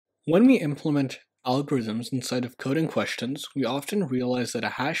When we implement algorithms inside of coding questions, we often realize that a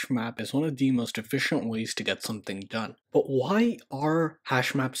hash map is one of the most efficient ways to get something done. But why are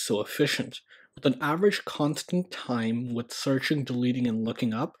hash maps so efficient? With an average constant time with searching, deleting, and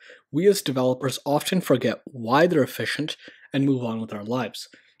looking up, we as developers often forget why they're efficient and move on with our lives.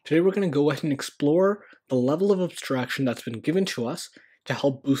 Today we're going to go ahead and explore the level of abstraction that's been given to us to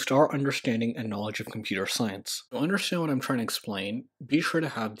help boost our understanding and knowledge of computer science. To understand what I'm trying to explain, be sure to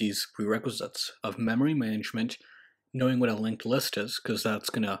have these prerequisites of memory management, knowing what a linked list is, because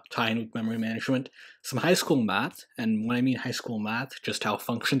that's going to tie in with memory management, some high school math, and when I mean high school math, just how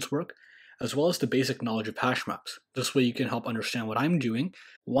functions work, as well as the basic knowledge of hash maps. This way you can help understand what I'm doing.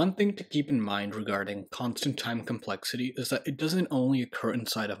 One thing to keep in mind regarding constant time complexity is that it doesn't only occur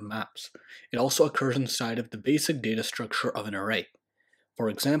inside of maps, it also occurs inside of the basic data structure of an array. For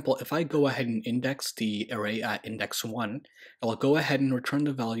example, if I go ahead and index the array at index 1, I'll go ahead and return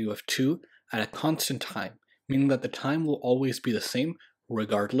the value of 2 at a constant time, meaning that the time will always be the same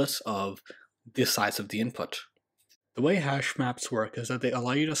regardless of the size of the input. The way hash maps work is that they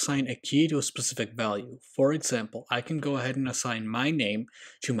allow you to assign a key to a specific value. For example, I can go ahead and assign my name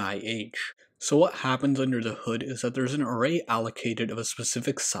to my age. So what happens under the hood is that there's an array allocated of a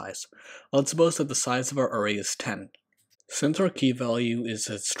specific size. Let's suppose that the size of our array is 10. Since our key value is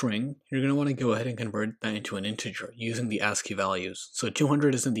a string, you're going to want to go ahead and convert that into an integer using the ASCII values. So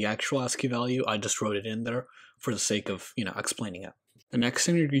 200 isn't the actual ASCII value, I just wrote it in there for the sake of, explaining it. The next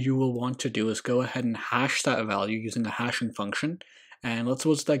thing you will want to do is go ahead and hash that value using a hashing function, and let's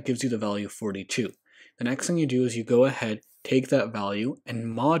suppose that gives you the value 42. The next thing you do is you go ahead, take that value,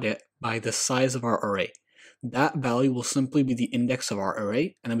 and mod it by the size of our array. That value will simply be the index of our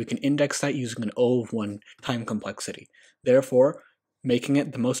array, and then we can index that using an O of 1 time complexity, therefore making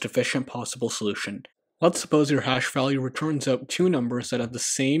it the most efficient possible solution. Let's suppose your hash value returns out two numbers that have the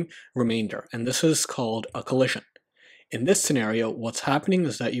same remainder, and this is called a collision. In this scenario, what's happening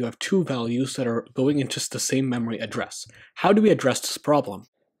is that you have two values that are going into the same memory address. How do we address this problem?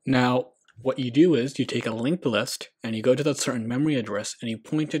 Now, what you do is you take a linked list and you go to that certain memory address and you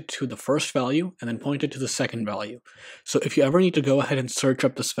point it to the first value and then point it to the second value. So if you ever need to go ahead and search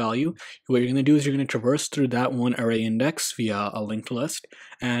up this value, what you're going to do is you're going to traverse through that one array index via a linked list,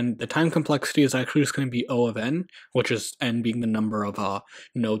 and the time complexity is actually just going to be O of n, which is n being the number of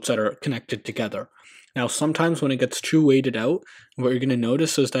nodes that are connected together. Now sometimes when it gets too weighted out, what you're going to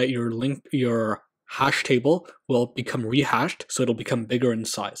notice is that your hash table will become rehashed, so it'll become bigger in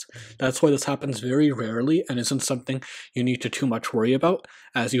size. That's why this happens very rarely and isn't something you need to too much worry about,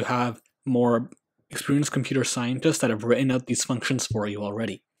 as you have more experienced computer scientists that have written out these functions for you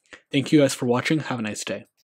already. Thank you guys for watching. Have a nice day.